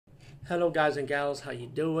Hello guys and gals, how you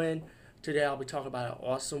doing? Today I'll be talking about an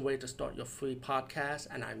awesome way to start your free podcast,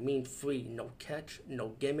 and I mean free, no catch, no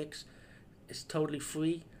gimmicks. It's totally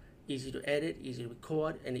free, easy to edit, easy to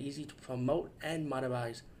record, and easy to promote and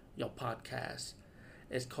monetize your podcast.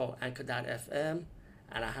 It's called Anchor.fm,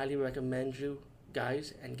 and I highly recommend you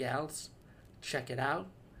guys and gals check it out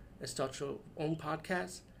and start your own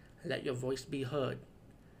podcast and let your voice be heard.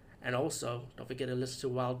 And also, don't forget to listen to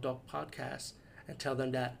Wild Dog Podcast and tell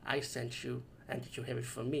them that I sent you and that you hear it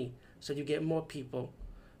from me, so you get more people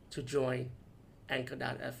to join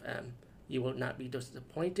Anchor.fm. You will not be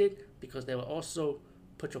disappointed because they will also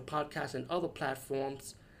put your podcast in other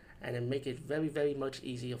platforms and then make it very, very much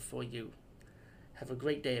easier for you. Have a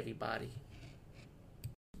great day, everybody.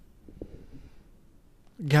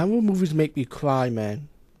 Gamera movies make me cry, man.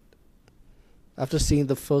 After seeing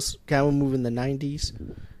the first Gamera movie in the 90s,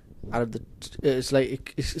 out of the it's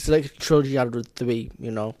like a trilogy out of the three,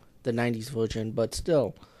 the 90s version, but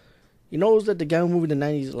still, that the Gamera movie in the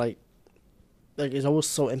 90s like it's always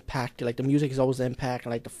so impacted. Like the music is always impact,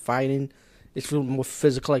 and like the fighting, it's feels more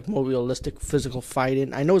physical, like more realistic physical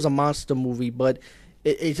fighting. I know it's a monster movie, but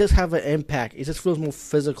it just have an impact. It just feels more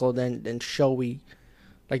physical than showy.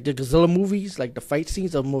 Like the Godzilla movies, like the fight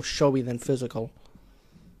scenes are more showy than physical.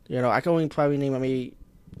 I can only probably name maybe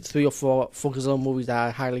 3 or 4 Godzilla movies that I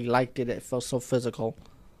highly liked it. It felt so physical.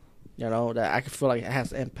 That I could feel like it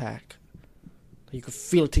has impact. You could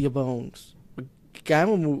feel it to your bones. But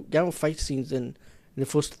Gamera fight scenes in the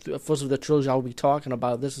first of the trilogy I'll be talking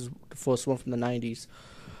about. This is the first one from the 90s.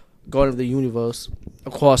 God of the Universe.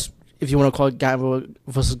 Of course, if you want to call it Gamera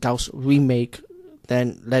vs. Gauss remake,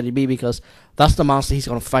 then let it be, because that's the monster he's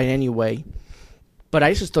going to fight anyway. But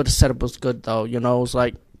I just thought the setup was good, though. It's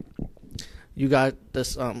like you got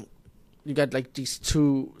this you got like these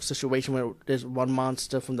two situations where there's one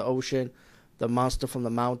monster from the ocean, the monster from the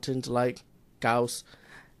mountains, like Gauss,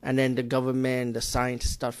 and then the government, the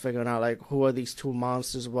scientists start figuring out like who are these two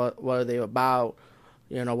monsters, what are they about,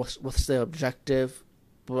 what's their objective.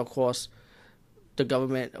 But of course, the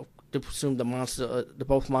government, they presume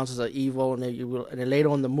both monsters are evil, and then later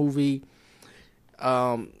on in the movie,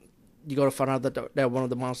 you got to find out that one of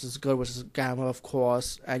the monsters is good, which is Gamera, of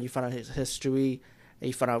course, and you find out his history, and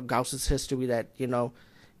you find out Gauss's history, that,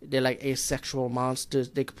 they're like asexual monsters.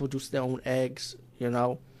 They could produce their own eggs,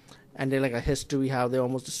 and they're like a history how they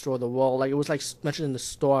almost destroy the world. Like, it was like mentioned in the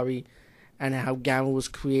story, and how Gamera was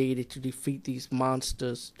created to defeat this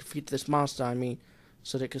monster, so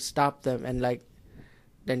they could stop them. And like,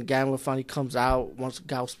 then Gamera finally comes out once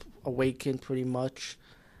Gauss awakened, pretty much.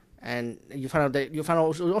 And you also find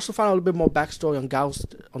out a little bit more backstory on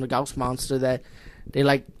the Gauss monster, that they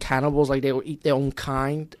like cannibals, like they will eat their own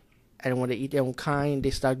kind, and when they eat their own kind,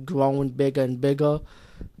 they start growing bigger and bigger,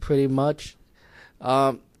 pretty much.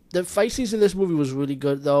 The fight scenes in this movie was really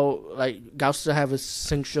good, though. Like, Gauss still have his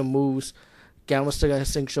signature moves, Gamera still got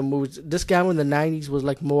his signature moves. This Gamera in the 90s was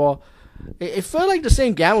like more. It felt like the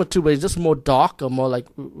same Gamera too, but it's just more darker, more like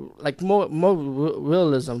more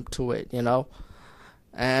realism to it,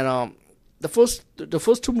 And the first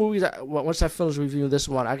 2 movies, once I finished reviewing this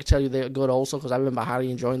one, I can tell you they're good also, because I remember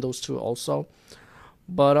highly enjoying those 2 also.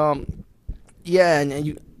 But yeah,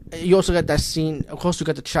 and you also got that scene. Of course, you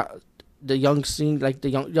got the young scene, like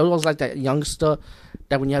you always like that youngster,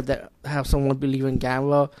 that when you have someone believe in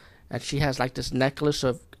Gamera, and she has like this necklace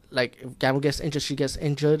of, like, if Gamera gets injured, she gets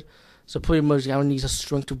injured. So pretty much Gamera needs a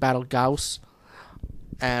strength to battle Gauss.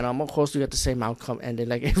 And of course, you get the same outcome ending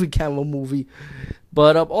like every Gamera movie.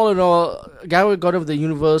 But all in all, Gamera God of the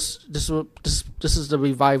Universe, this is the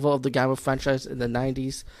revival of the Gamera franchise in the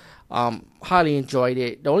 90s. Highly enjoyed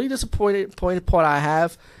it. The only disappointed part I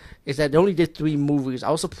have is that they only did 3 movies.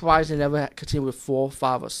 I was surprised they never continued with 4,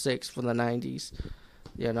 5, or 6 from the 90s.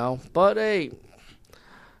 But hey,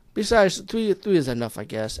 besides, 3 is enough, I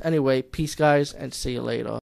guess. Anyway, peace, guys, and see you later.